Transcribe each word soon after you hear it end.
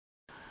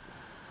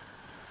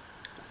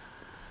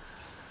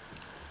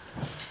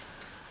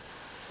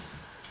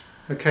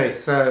Okay,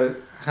 so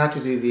how to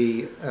do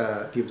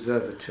the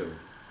observer tool.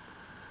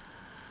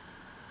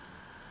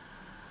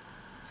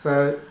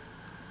 So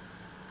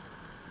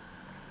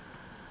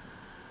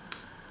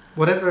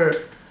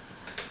whatever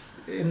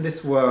in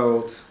this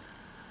world,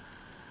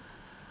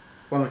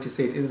 one way to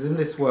see it is in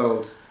this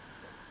world,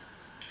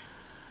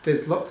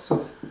 there's lots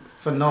of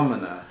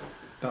phenomena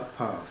that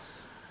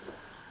pass.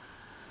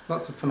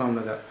 Lots of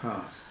phenomena that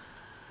pass.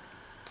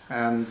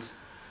 And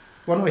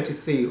one way to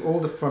see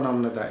all the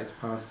phenomena that is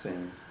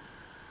passing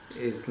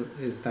is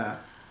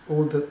that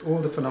all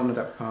the phenomena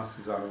that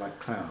passes are like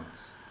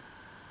clouds.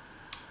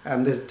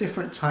 And there's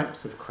different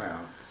types of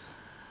clouds.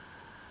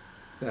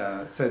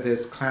 So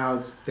there's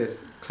clouds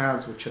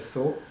which are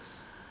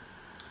thoughts,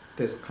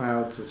 there's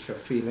clouds which are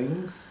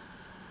feelings,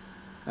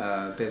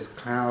 there's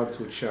clouds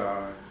which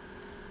are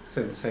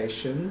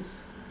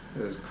sensations,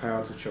 there's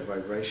clouds which are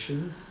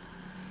vibrations,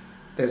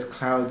 there's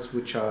clouds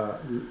which are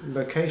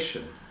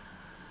location,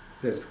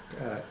 there's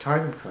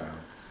time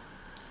clouds.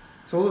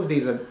 So all of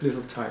these are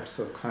little types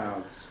of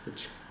clouds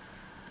which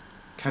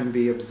can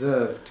be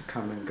observed to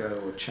come and go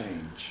or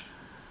change.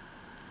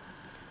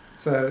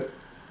 So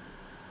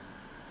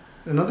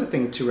another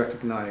thing to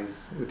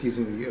recognize with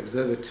using the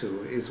observer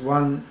tool is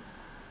one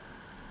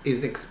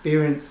is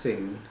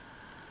experiencing,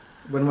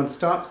 when one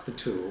starts the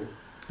tool,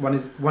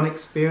 one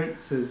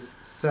experiences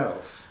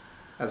self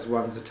as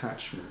one's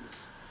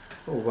attachments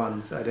or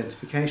one's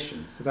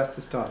identifications. So that's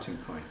the starting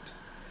point.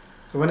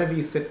 So whenever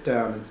you sit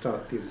down and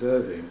start the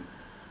observing,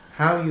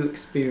 how you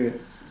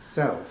experience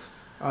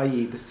self,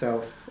 i.e. the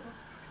self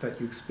that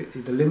you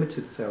the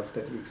limited self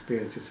that you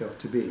experience yourself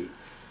to be,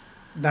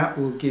 that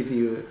will give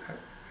you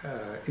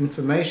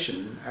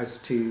information as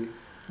to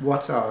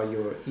what are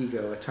your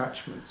ego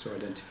attachments or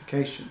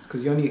identifications,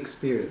 because you only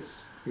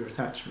experience your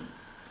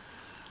attachments.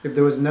 If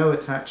there was no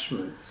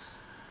attachments,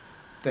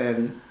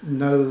 then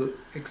no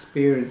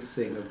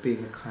experiencing of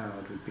being a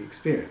cloud would be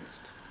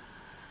experienced.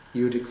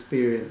 You would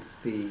experience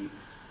the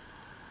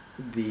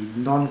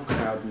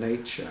non-cloud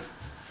nature.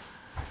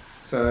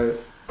 So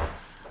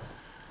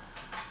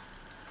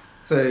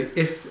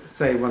if,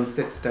 say, one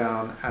sits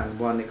down and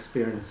one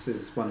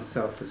experiences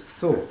oneself as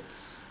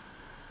thoughts,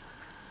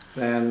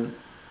 then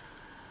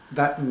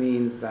that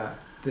means that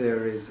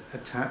there is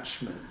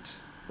attachment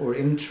or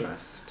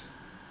interest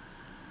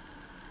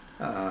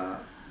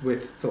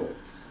with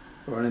thoughts,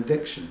 or an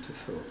addiction to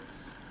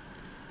thoughts.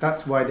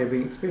 That's why they're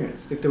being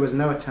experienced. If there was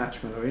no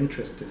attachment or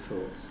interest to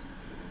thoughts,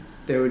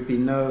 there would be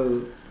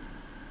no,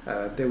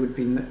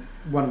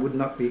 one would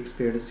not be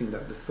experiencing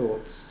that the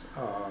thoughts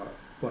are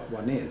what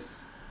one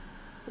is.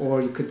 Or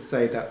you could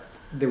say that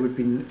there would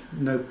be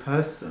no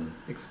person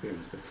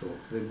experience the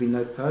thoughts. There'd be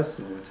no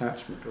personal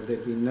attachment, or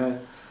there'd be no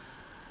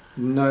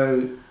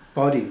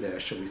body there,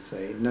 shall we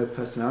say, no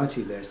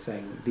personality there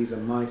saying, these are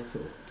my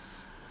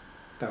thoughts.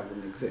 That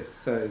wouldn't exist.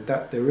 So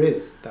that there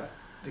is that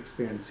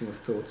experiencing of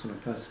thoughts on a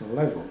personal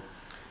level,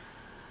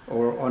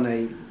 or on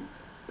a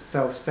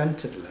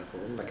self-centered level,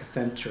 like a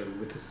center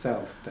with a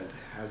self that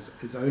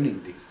is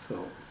owning these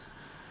thoughts,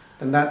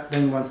 and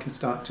then one can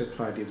start to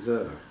apply the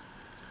observer.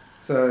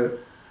 So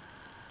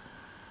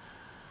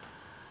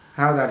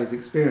how that is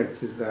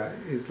experienced is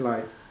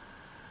like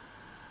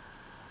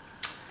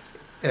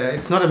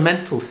it's not a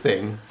mental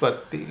thing,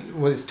 but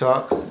what is to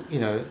ask,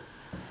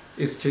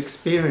 is to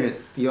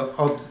experience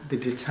the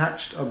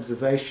detached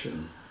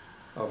observation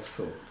of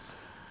thoughts.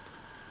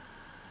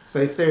 So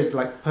if there is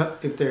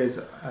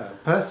a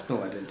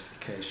personal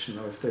identification,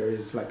 or if there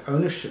is like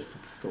ownership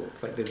of thought,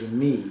 like there's a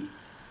me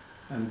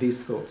and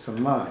these thoughts are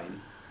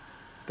mine,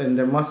 then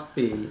there must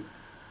be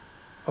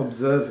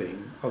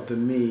observing of the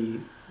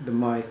me, the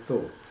my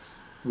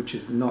thoughts, which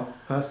is not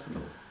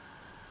personal,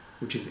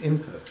 which is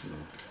impersonal.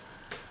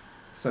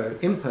 So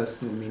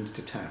impersonal means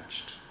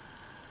detached.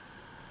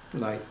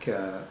 Like,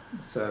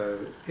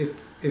 so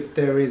if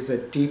there is a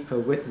deeper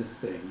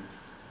witnessing,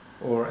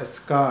 or a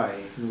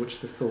sky in which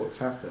the thoughts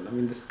happen. I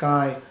mean, the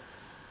sky,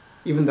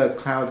 even though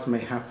clouds may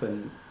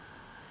happen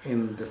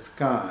in the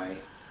sky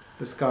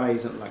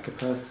isn't like a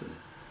person.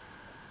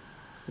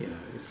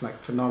 It's like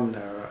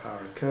phenomena are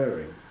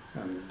occurring,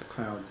 and the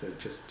clouds are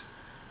just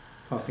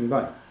passing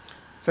by.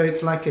 So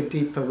it's like a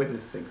deeper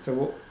witnessing.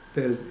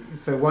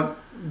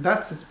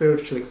 That's a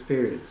spiritual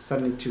experience,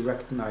 suddenly to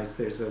recognize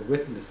there's a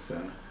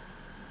witnesser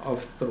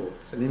of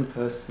thoughts, an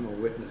impersonal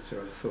witnesser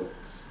of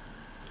thoughts.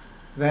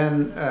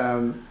 Then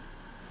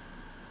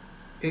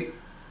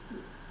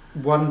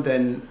one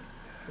then,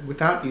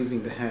 without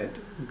using the head,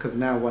 because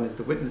now one is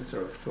the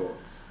witnesser of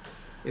thoughts,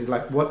 is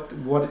like what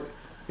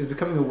is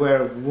becoming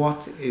aware of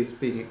what is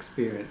being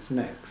experienced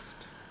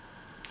next.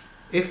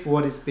 If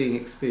what is being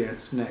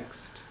experienced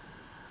next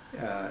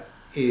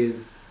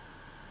is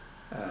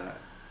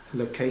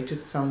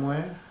located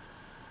somewhere,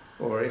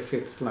 or if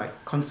it's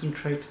like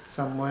concentrated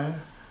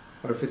somewhere,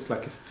 or if it's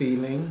like a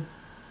feeling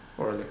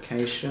or a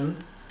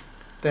location,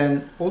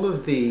 then all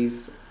of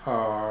these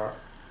are,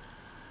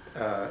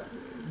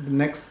 the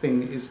next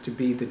thing is to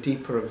be the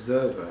deeper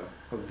observer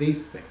of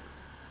these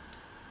things.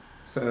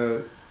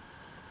 So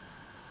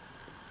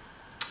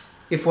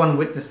if one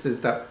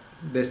witnesses that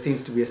there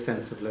seems to be a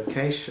sense of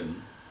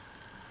location.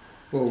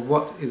 Well,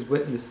 what is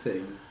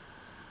witnessing?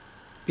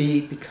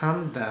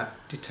 Become that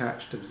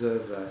detached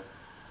observer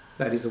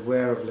that is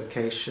aware of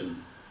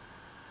location.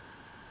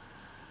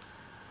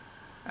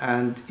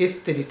 And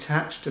if the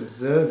detached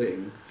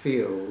observing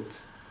field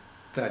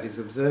that is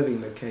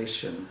observing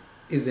location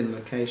is in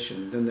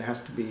location, then there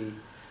has to be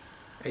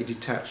a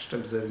detached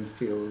observing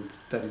field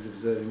that is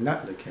observing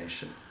that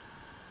location.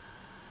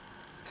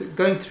 So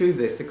going through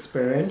this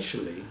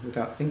experientially,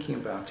 without thinking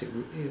about it,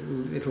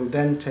 it'll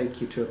then take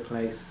you to a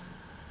place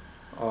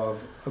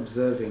of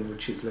observing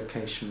which is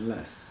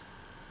locationless.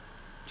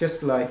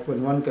 Just like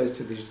when one goes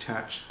to the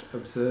detached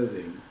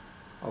observing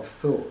of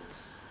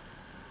thoughts,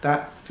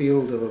 that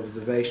field of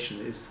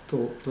observation is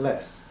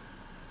thoughtless.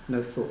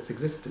 No thoughts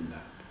exist in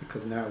that,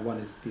 because now one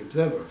is the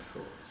observer of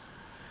thoughts.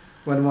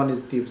 When one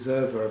is the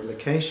observer of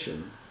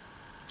location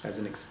as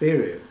an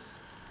experience,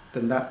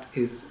 then that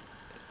is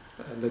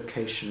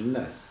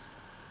locationless.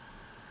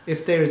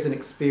 If there is an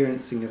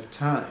experiencing of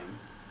time,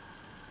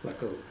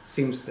 like it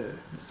seems that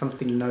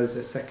something knows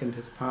a second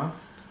has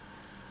passed,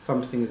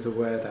 something is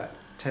aware that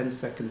 10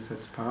 seconds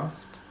has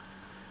passed,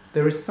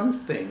 there is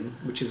something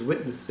which is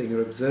witnessing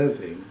or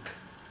observing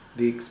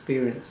the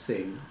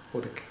experiencing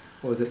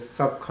or the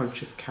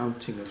subconscious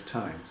counting of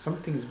time.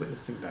 Something is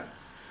witnessing that.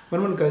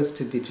 When one goes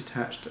to the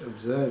detached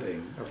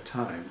observing of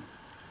time,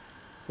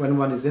 when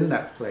one is in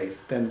that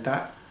place, then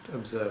that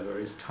observer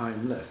is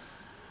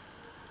timeless.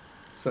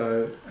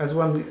 So as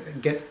one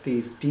gets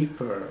these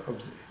deeper,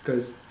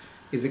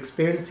 is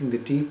experiencing the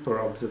deeper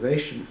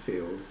observation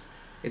fields,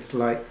 it's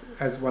like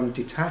as one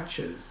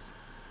detaches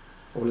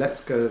or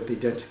lets go of the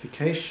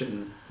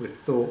identification with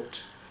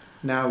thought,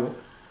 now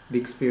the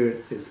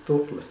experience is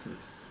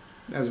thoughtlessness.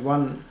 As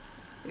one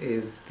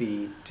is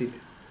the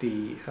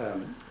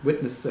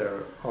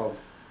witnesser of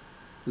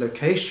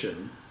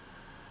location,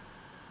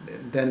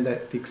 then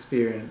the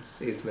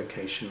experience is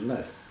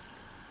locationless.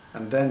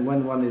 And then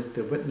when one is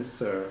the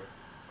witnesser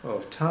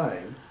of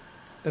time,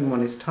 then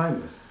one is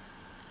timeless.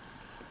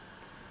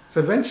 So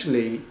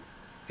eventually,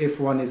 if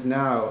one is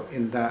now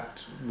in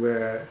that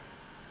where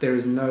there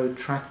is no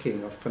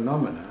tracking of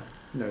phenomena,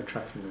 no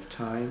tracking of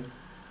time,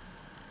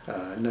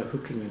 no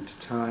hooking into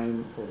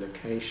time or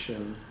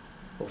location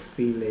or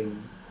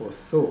feeling or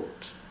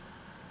thought,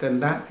 then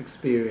that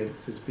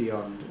experience is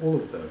beyond all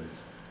of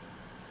those.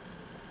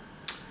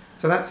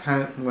 So that's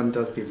how one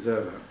does the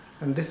observer.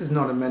 And this is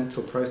not a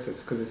mental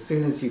process, because as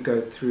soon as you go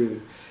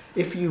through,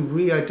 if you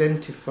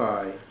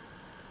re-identify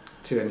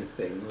to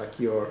anything, like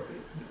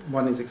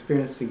one is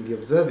experiencing the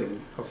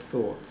observing of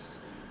thoughts,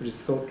 which is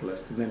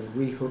thoughtless, and then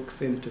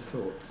re-hooks into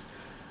thoughts,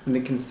 and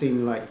it can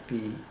seem like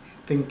the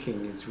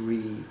thinking is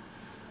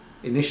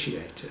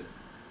re-initiated,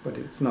 but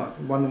it's not.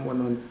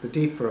 One's the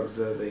deeper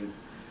observing,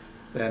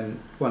 then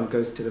one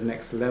goes to the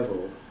next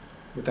level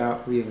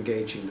without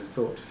re-engaging the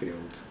thought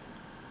field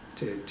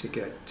to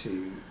get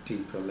to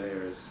deeper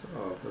layers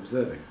of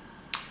observing.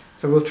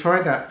 So we'll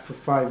try that for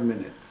 5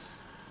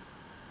 minutes,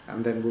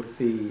 and then we'll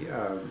see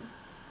how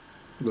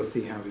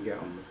we get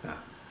on with that.